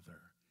Father,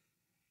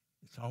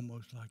 it's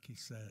almost like he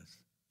says,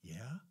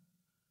 yeah,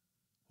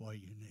 what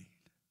you need.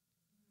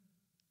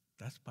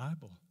 That's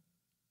Bible.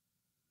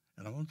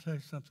 And I want to tell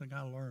you something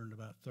I learned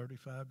about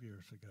 35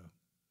 years ago.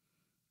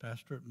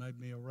 Pastor, it made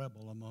me a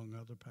rebel among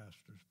other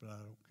pastors, but I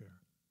don't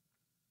care.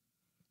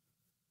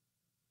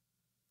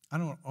 I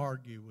don't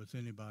argue with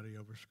anybody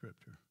over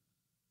Scripture.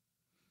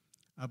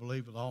 I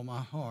believe with all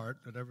my heart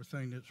that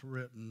everything that's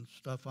written,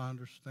 stuff I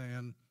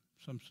understand,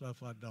 some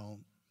stuff I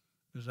don't,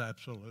 is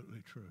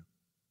absolutely true.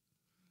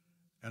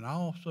 And I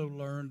also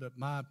learned that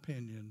my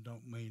opinion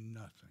don't mean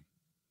nothing.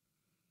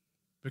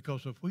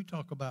 Because if we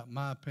talk about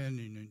my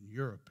opinion and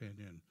your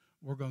opinion,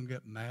 we're going to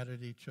get mad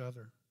at each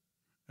other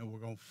and we're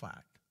going to fight.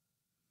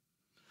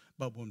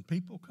 But when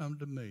people come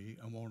to me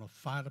and want to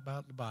fight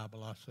about the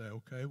Bible, I say,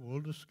 okay, we'll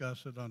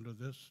discuss it under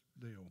this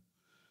deal.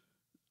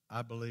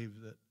 I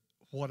believe that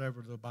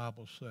whatever the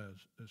Bible says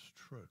is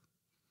true.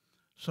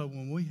 So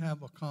when we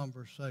have a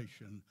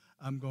conversation,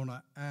 I'm going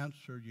to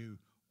answer you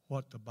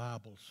what the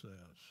Bible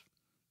says.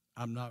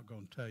 I'm not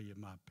going to tell you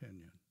my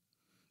opinion.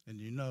 And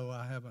you know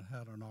I haven't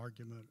had an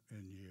argument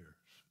in years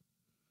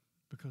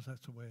because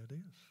that's the way it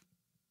is.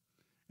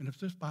 And if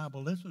this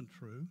Bible isn't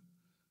true,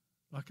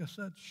 like I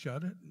said,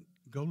 shut it and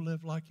go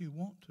live like you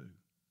want to.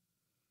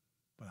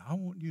 But I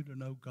want you to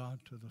know God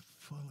to the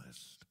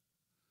fullest.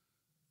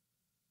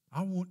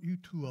 I want you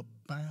to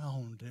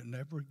abound in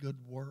every good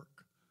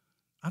work.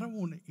 I don't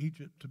want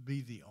Egypt to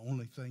be the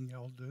only thing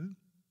y'all do.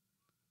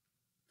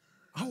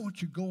 I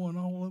want you going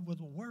all over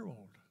the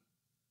world.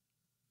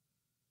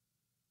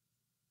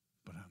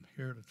 But I'm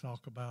here to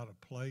talk about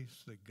a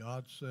place that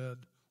God said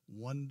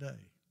one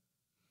day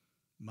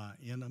my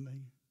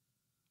enemy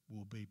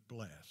will be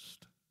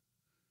blessed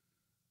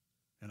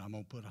And I'm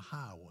going to put a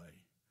highway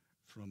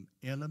from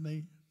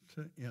enemy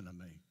to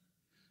enemy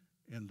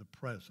in the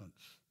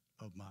presence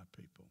of my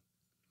people.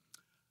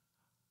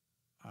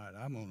 All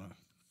right,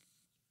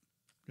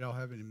 y'all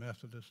have any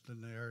Methodists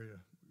in the area?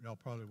 Y'all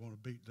probably want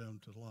to beat them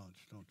to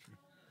lunch, don't you?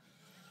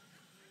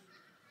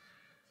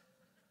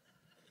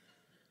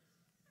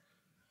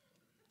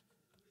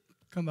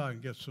 Come by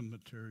and get some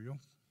material.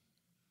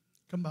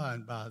 Come by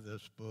and buy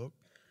this book.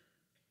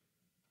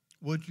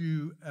 Would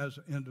you, as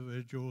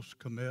individuals,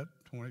 commit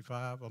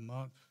 $25 a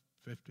month,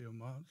 $50 a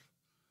month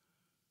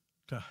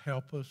to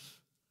help us?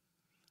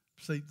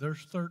 See,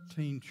 there's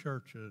 13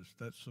 churches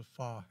that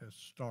Safa has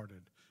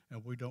started,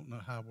 and we don't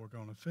know how we're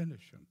going to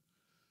finish them.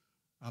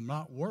 I'm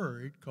not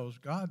worried because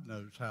God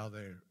knows how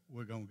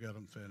we're going to get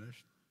them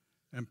finished,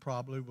 and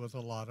probably with a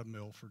lot of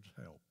Milford's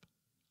help.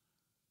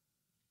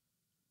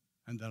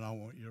 And then I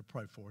want you to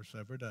pray for us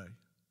every day.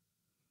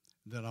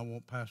 Then I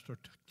want Pastor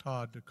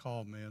Todd to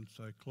call me and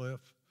say,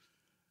 Cliff,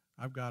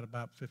 I've got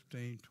about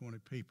 15, 20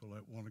 people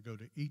that want to go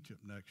to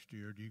Egypt next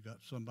year. Do you got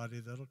somebody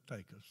that'll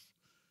take us?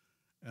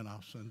 And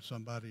I'll send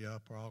somebody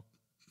up, or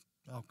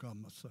I'll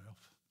come myself.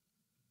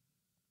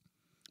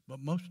 But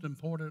most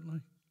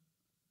importantly,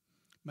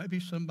 maybe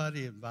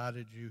somebody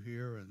invited you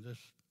here and this,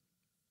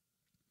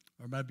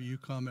 or maybe you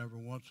come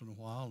every once in a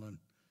while and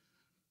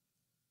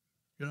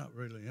you're not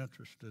really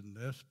interested in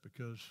this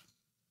because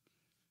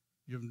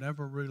you've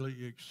never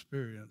really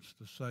experienced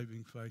the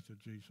saving faith of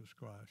Jesus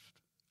Christ.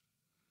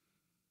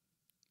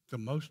 The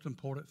most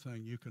important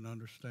thing you can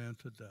understand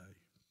today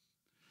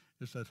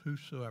is that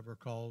whosoever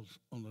calls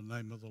on the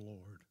name of the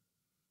Lord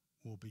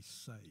will be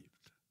saved.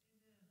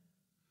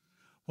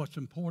 What's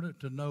important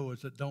to know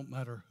is it don't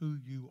matter who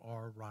you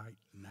are right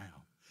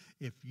now.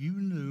 If you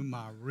knew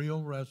my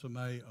real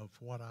resume of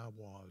what I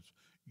was,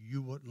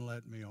 you wouldn't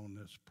let me on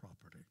this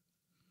property.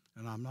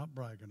 And I'm not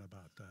bragging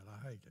about that.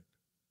 I hate it.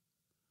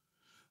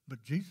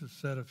 But Jesus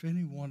said, if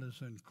anyone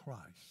is in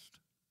Christ,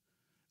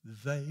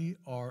 they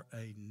are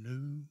a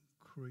new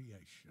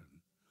creation.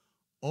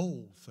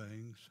 Old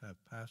things have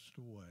passed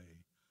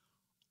away.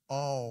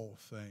 All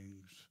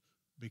things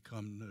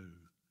become new.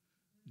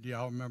 Do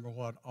y'all remember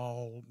what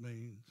all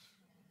means?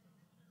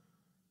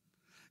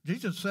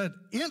 Jesus said,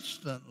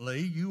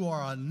 instantly you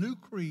are a new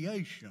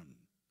creation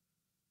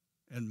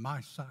in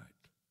my sight.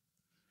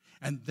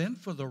 And then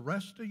for the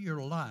rest of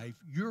your life,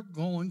 you're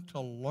going to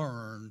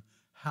learn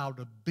how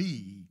to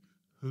be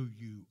who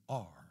you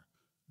are.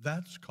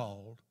 That's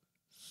called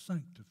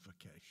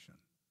sanctification.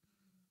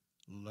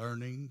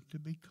 Learning to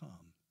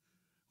become.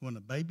 When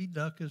a baby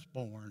duck is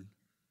born,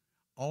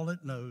 all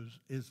it knows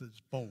is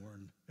it's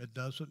born. It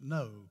doesn't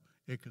know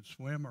it could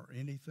swim or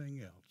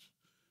anything else.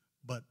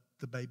 But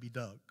the baby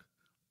duck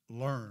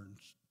learns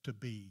to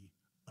be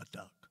a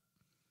duck.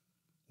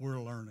 We're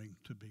learning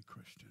to be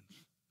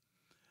Christians.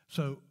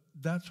 So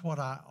that's what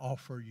I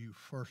offer you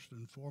first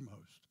and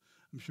foremost.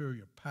 I'm sure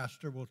your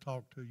pastor will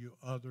talk to you,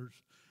 others.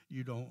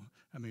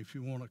 If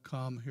you want to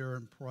come here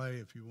and pray,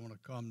 if you want to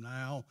come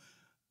now,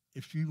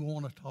 if you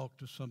want to talk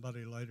to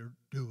somebody later,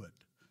 do it.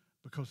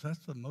 Because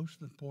that's the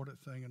most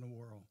important thing in the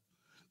world.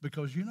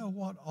 Because you know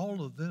what?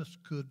 All of this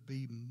could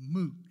be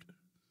moot.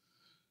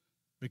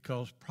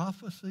 Because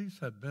prophecies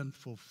have been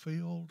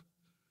fulfilled,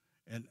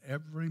 and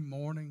every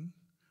morning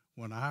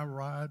when I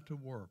ride to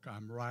work,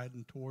 I'm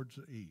riding towards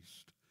the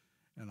east.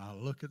 And I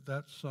look at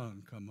that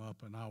sun come up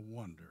and I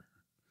wonder,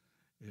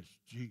 is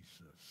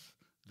Jesus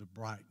the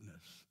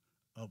brightness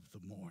of the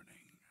morning?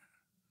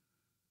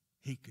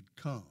 He could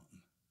come,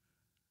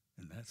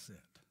 and that's it.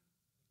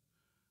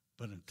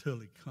 But until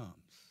he comes,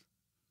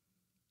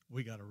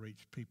 we got to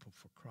reach people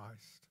for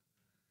Christ.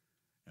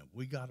 And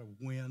we got to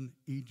win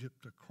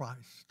Egypt to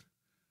Christ,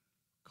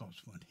 because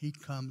when he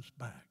comes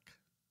back,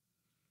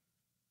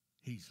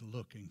 he's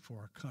looking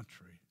for a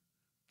country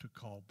to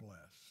call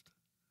blessed.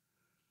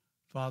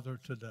 Father,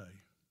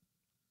 today,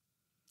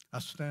 I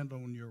stand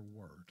on your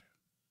word.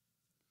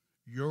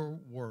 Your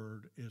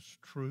word is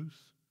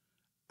truth,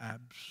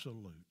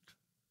 absolute.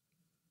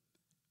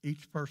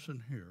 Each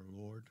person here,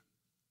 Lord,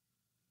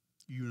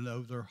 you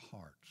know their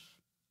hearts.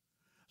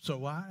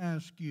 So I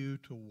ask you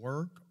to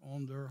work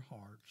on their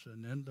hearts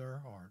and in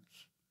their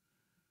hearts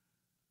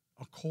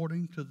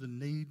according to the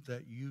need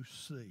that you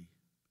see.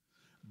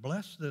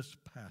 Bless this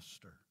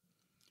pastor.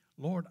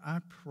 Lord, I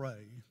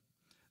pray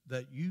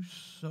that you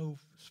so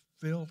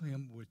fill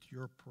him with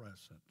your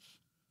presence.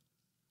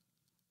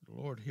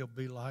 Lord, he'll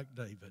be like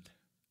David.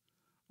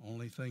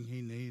 Only thing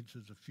he needs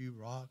is a few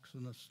rocks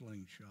and a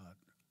slingshot.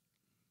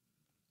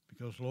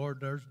 Because, Lord,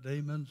 there's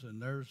demons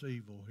and there's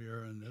evil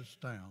here in this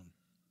town.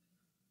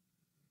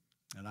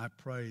 And I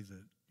pray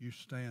that you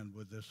stand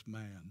with this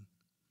man,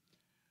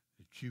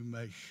 that you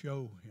may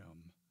show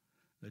him,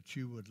 that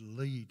you would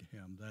lead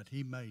him, that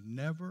he may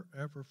never,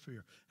 ever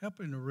fear.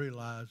 Help him to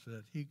realize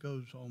that he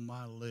goes on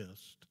my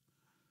list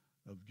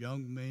of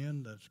young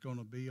men that's going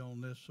to be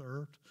on this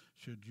earth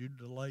should you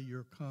delay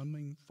your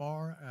coming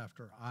far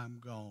after I'm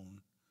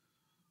gone.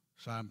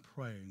 So I'm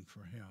praying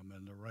for him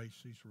in the race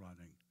he's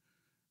running.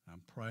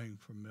 I'm praying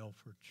for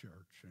Milford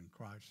Church in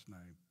Christ's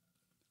name.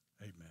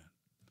 Amen.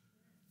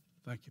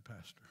 Thank you,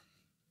 Pastor.